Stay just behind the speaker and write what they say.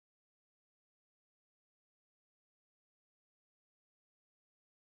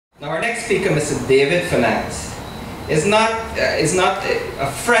Now our next speaker, Mr. David Fernandes, is not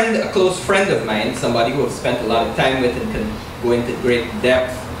a friend, a close friend of mine, somebody who I've spent a lot of time with and can go into great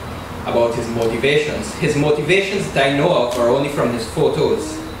depth about his motivations. His motivations that I know of are only from his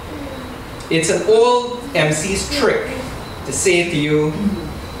photos. It's an old MC's trick to say to you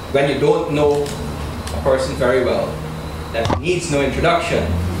when you don't know a person very well that needs no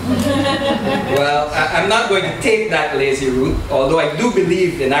introduction. Well, I'm not going to take that lazy route, although I do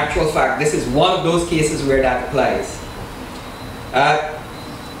believe in actual fact this is one of those cases where that applies.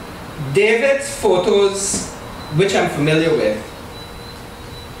 David's photos, which I'm familiar with,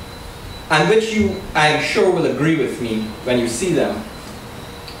 and which you, I am sure, will agree with me when you see them,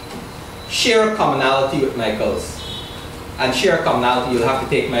 share a commonality with Michael's. And share a commonality, you'll have to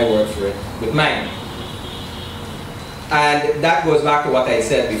take my word for it, with mine. And that goes back to what I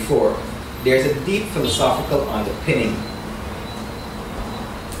said before. There's a deep philosophical underpinning.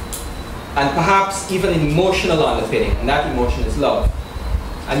 And perhaps even an emotional underpinning, and that emotion is love.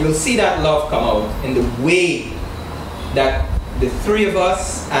 And you'll see that love come out in the way that the three of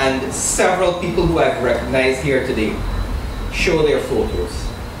us and several people who I've recognized here today show their photos.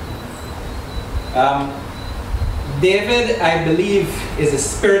 David, I believe, is a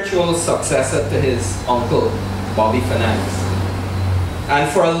spiritual successor to his uncle, Bobby Fernandes. And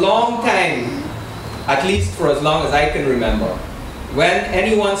for a long time, at least for as long as I can remember, when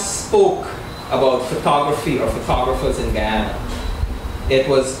anyone spoke about photography or photographers in Guyana, it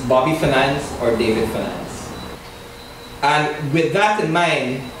was Bobby Fernandes or David Fernandes. And with that in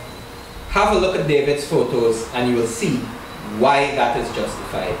mind, have a look at David's photos and you will see why that is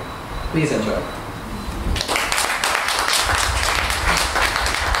justified. Please enjoy.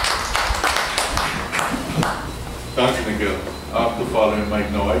 Thanks, Miguel. After following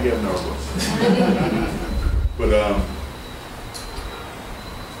Mike now, I get nervous. But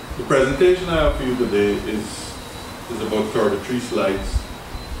the presentation I have for you today is about 33 slides.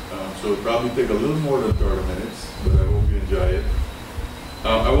 So it'll probably take a little more than 30 minutes, but I hope you enjoy it.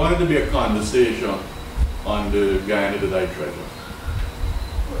 I wanted to be a conversation on the Guyana that I treasure.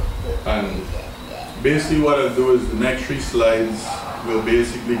 And basically what I'll do is the next 3 slides will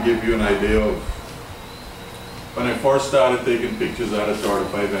basically give you an idea of when I first started taking pictures, I had a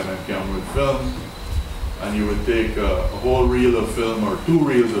 35mm camera with film, and you would take a whole reel of film or 2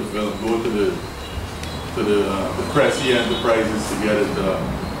 reels of film, go to the Pressy Enterprises to get it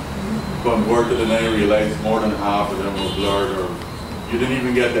converted, and then I realized more than half of them were blurred, or you didn't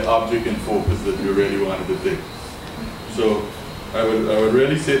even get the object in focus that you really wanted to take. So I would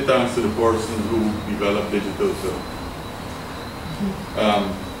really say thanks to the person who developed digital film.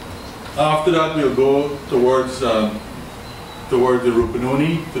 After that, we'll go towards the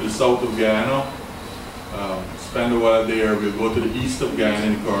Rupununi, to the south of Guyana. Spend a while there. We'll go to the east of Guyana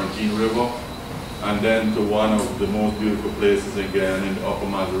in the Quarantine River, and then to one of the most beautiful places in Guyana, in the upper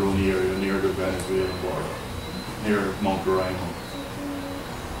Mazaruni area, near the Venezuelan border, near Mount Roraima.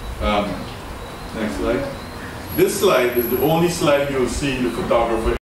 Next slide. This slide is the only slide you'll see the photographer